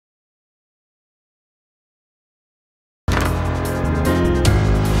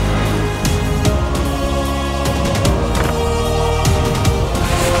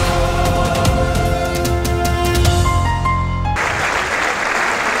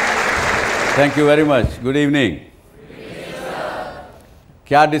Thank you very much. Good evening.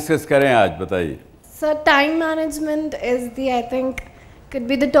 क्या discuss करें आज बताइए. So time management is I think could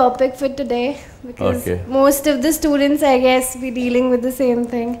be the topic for today because most of the students I guess be dealing with the same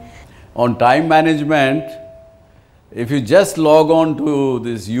thing. On time management, if you just log on to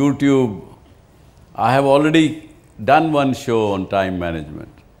this YouTube, I have already done one show on time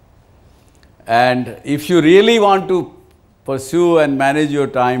management. And if you really want to pursue and manage your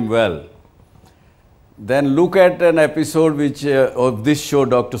time well, then look at an episode of this show,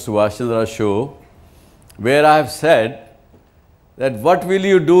 Dr. Subhash Chandra Show, where I have said that what will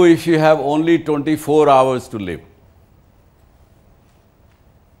you do if you have only 24 hours to live?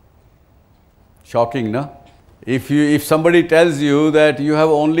 Shocking, no? If somebody tells you that you have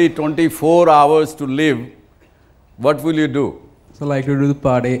only 24 hours to live, what will you do? So like to do the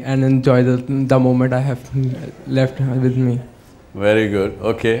party and enjoy the moment I have left with me. Very good.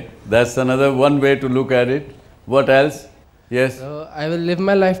 Okay. That's another one way to look at it. What else? Yes? I will live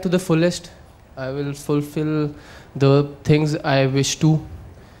my life to the fullest. I will fulfill the things I wish to,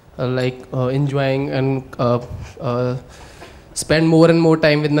 like enjoying and spend more and more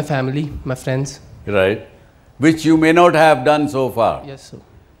time with my family, my friends. Right. Which you may not have done so far. Yes, sir.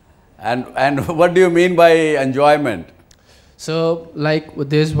 And what do you mean by enjoyment? So, like,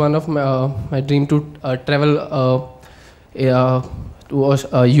 there's one of my dream to travel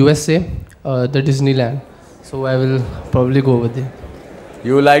to USA, the Disneyland. So I will probably go over there.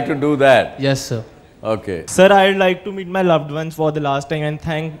 You would like to do that? Yes, sir. Okay. Sir, I'd like to meet my loved ones for the last time and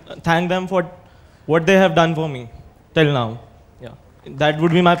thank them for what they have done for me till now. Yeah, that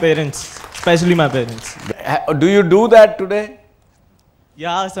would be my parents, especially my parents. Do you do that today?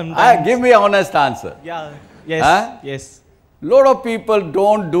 Yeah, sometimes. Give me an honest answer. Yeah. Yes. Huh? Yes. Lot of people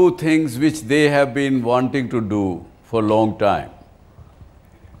don't do things which they have been wanting to do for a long time.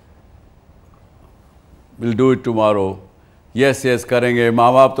 We'll do it tomorrow. Yes, करेंगे.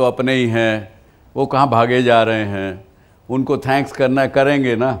 माँ बाप तो अपने ही हैं, वो कहाँ भागे जा रहे हैं, उनको थैंक्स करना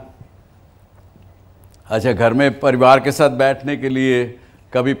करेंगे ना. अच्छा, घर में परिवार के साथ बैठने के लिए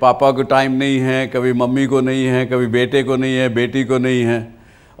कभी पापा को टाइम नहीं है, कभी मम्मी को नहीं है, कभी बेटे को नहीं है, बेटी को नहीं है.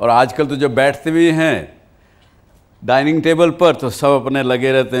 और आजकल तो जब बैठते भी हैं डाइनिंग टेबल पर तो सब अपने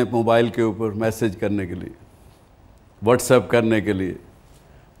लगे रहते हैं मोबाइल के ऊपर मैसेज करने के लिए, व्हाट्सएप करने के लिए.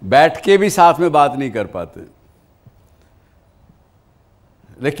 बैठ के भी साथ में बात नहीं कर पाते.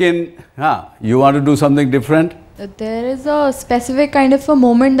 लेकिन हाँ, you want to do something different? There is a specific kind of a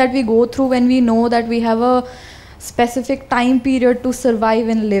moment that we go through when we know that we have a specific time period to survive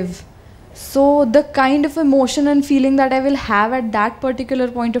and live. So the kind of emotion and feeling that I will have at that particular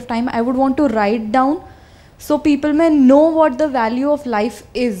point of time, I would want to write down so people may know what the value of life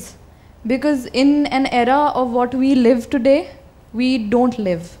is. Because in an era of what we live today, we don't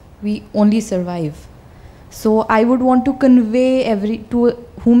live, we only survive. So I would want to convey to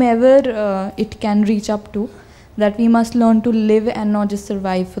whomever it can reach up to, that we must learn to live and not just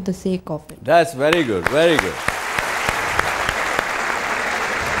survive for the sake of it. That's very good, very good.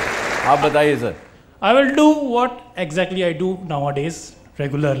 आप बताइए sir. I will do what exactly I do nowadays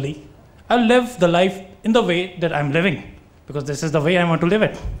regularly. I'll live the life in the way that I'm living, because this is the way I want to live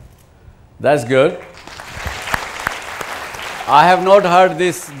it. That's good. I have not heard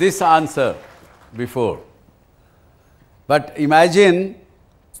this answer before. But imagine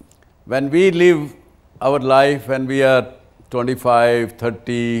when we live our life when we are 25,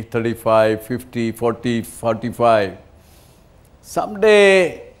 30, 35, 50, 40, 45,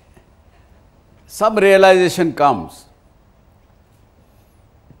 someday some realization comes.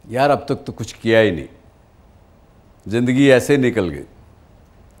 यार अब तक तो कुछ किया ही नहीं, जिंदगी ऐसे निकल गई.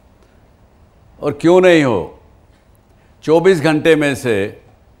 और क्यों नहीं हो, 24 घंटे में से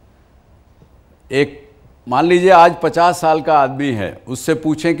एक, मान लीजिए आज 50 साल का आदमी है, उससे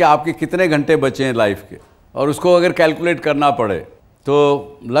पूछें कि आपके कितने घंटे बचे हैं लाइफ के, और उसको अगर कैलकुलेट करना पड़े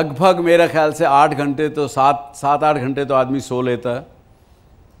तो लगभग मेरा ख्याल से 8 घंटे तो 7-8 घंटे तो आदमी सो लेता है.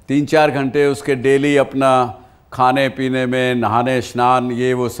 3-4 घंटे उसके डेली अपना खाने पीने में, नहाने स्नान,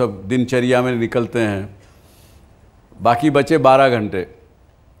 ये वो सब दिनचर्या में निकलते हैं. बाकी बचे 12 घंटे.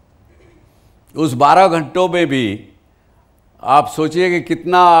 उस 12 घंटों में भी आप सोचिए कि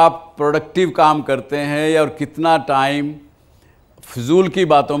कितना आप प्रोडक्टिव काम करते हैं और कितना टाइम फिजूल की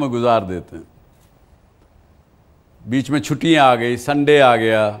बातों में गुजार देते हैं. बीच में छुट्टियां आ गई, संडे आ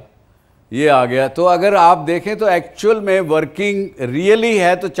गया, ये आ गया. तो अगर आप देखें तो एक्चुअल में वर्किंग रियली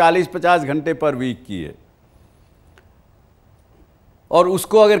है तो 40-50 घंटे पर वीक की है. और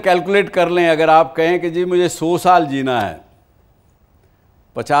उसको अगर कैलकुलेट कर लें, अगर आप कहें कि जी मुझे 100 साल जीना है,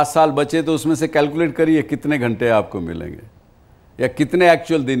 50 साल बचे, तो उसमें से कैलकुलेट करिए कितने घंटे आपको मिलेंगे या कितने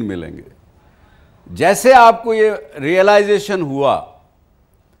एक्चुअल दिन मिलेंगे. जैसे आपको ये रियलाइजेशन हुआ,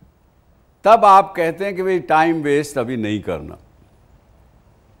 तब आप कहते हैं कि भाई टाइम वेस्ट अभी नहीं करना।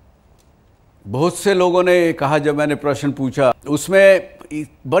 बहुत से लोगों ने कहा, जब मैंने प्रश्न पूछा, उसमें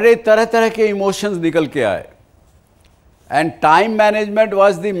बड़े तरह तरह के इमोशंस निकल के आए। And time management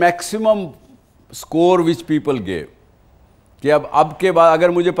was the maximum score which people gave, कि अब के बाद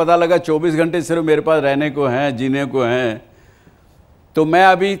अगर मुझे पता लगा 24 घंटे सिर्फ मेरे पास रहने को हैं, जीने को हैं, तो मैं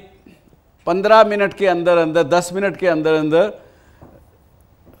अभी 15 मिनट के अंदर अंदर, 10 मिनट के अंदर अंदर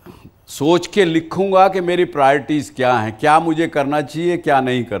सोच के लिखूंगा कि मेरी प्रायोरिटीज़ क्या हैं, क्या मुझे करना चाहिए, क्या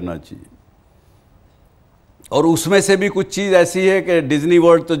नहीं करना चाहिए। और उसमें से भी कुछ चीज़ ऐसी है कि डिज्नी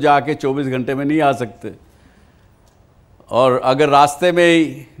वर्ल्ड तो जाके 24 घंटे में नहीं आ सकते, और अगर रास्ते में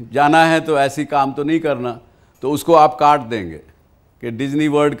ही जाना है तो ऐसी काम तो नहीं करना, तो उसको आप काट देंगे कि डिज्नी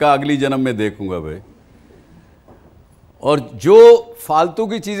वर्ल्ड का अगली जन्म में देखूंगा भाई। और जो फालतू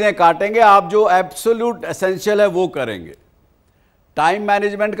की चीज़ें काटेंगे, आप जो एब्सोल्यूट एसेंशियल है वो करेंगे। टाइम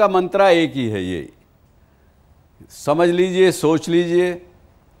मैनेजमेंट का मंत्र एक ही है, ये समझ लीजिए, सोच लीजिए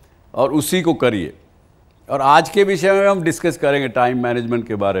और उसी को करिए। और आज के विषय में हम डिस्कस करेंगे टाइम मैनेजमेंट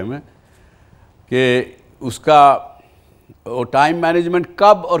के बारे में, कि उसका टाइम मैनेजमेंट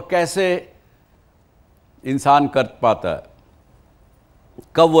कब और कैसे इंसान कर पाता है,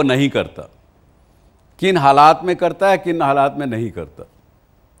 कब वो नहीं करता, किन हालात में करता है, किन हालात में नहीं करता।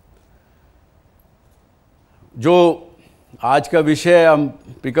 जो आज का विषय हम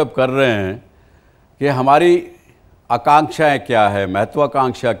पिकअप कर रहे हैं कि हमारी आकांक्षाएं क्या है,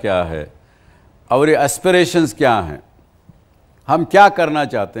 महत्वाकांक्षा क्या है, और ये एस्पिरेशंस क्या हैं, हम क्या करना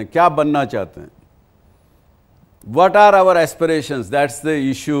चाहते हैं, क्या बनना चाहते हैं। What are our aspirations, that's the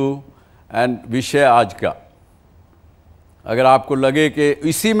issue and विषय आज का। अगर आपको लगे कि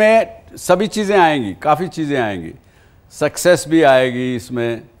इसी में सभी चीज़ें आएंगी, काफ़ी चीज़ें आएंगी, सक्सेस भी आएगी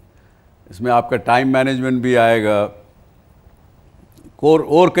इसमें आपका टाइम मैनेजमेंट भी आएगा,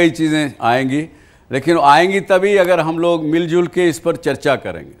 और कई चीज़ें आएंगी, लेकिन आएंगी तभी अगर हम लोग मिलजुल के इस पर चर्चा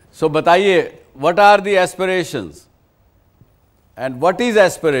करेंगे। सो बताइए, what are the aspirations and what is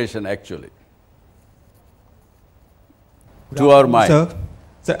aspiration actually to our mind?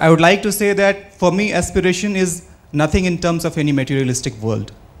 Sir, I would like to say that for me, aspiration is nothing in terms of any materialistic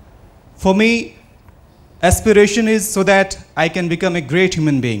world. For me, aspiration is so that I can become a great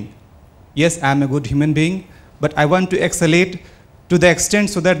human being. Yes, I am a good human being, but I want to excellate to the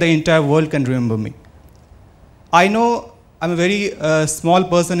extent so that the entire world can remember me. I know I'm a very small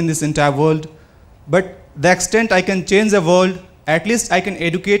person in this entire world, but the extent I can change the world, at least I can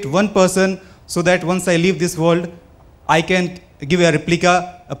educate one person so that once I leave this world, I can give a replica,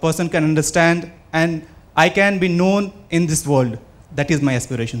 a person can understand, and I can be known in this world. That is my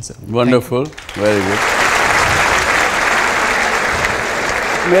aspiration, sir. Wonderful, very good.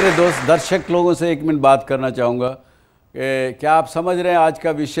 मेरे दोस्त दर्शक लोगों से एक minute बात करना चाहूँगा कि क्या आप समझ रहे हैं आज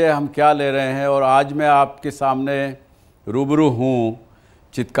का विषय हम क्या ले रहे हैं। और आज मैं आपके सामने रूबरू हूँ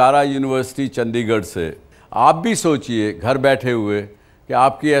चितकारा यूनिवर्सिटी चंडीगढ़ से। आप भी सोचिए घर बैठे हुए कि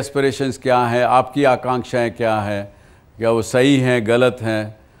आपकी एस्पिरेशंस क्या हैं, आपकी आकांक्षाएं क्या हैं, क्या वो सही हैं, गलत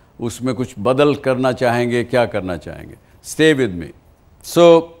हैं, उसमें कुछ बदल करना चाहेंगे, क्या करना चाहेंगे। Stay with me. So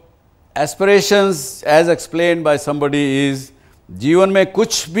aspirations as explained by somebody is, जीवन में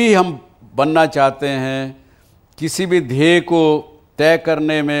कुछ भी हम बनना चाहते हैं, किसी भी ध्येय को तय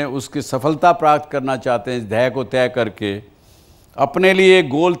करने में, उसकी सफलता प्राप्त करना चाहते हैं, इस ध्येय को तय करके अपने लिए एक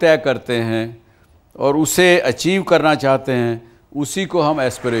गोल तय करते हैं और उसे अचीव करना चाहते हैं, उसी को हम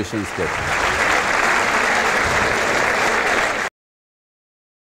एस्पिरेशंस कहते हैं।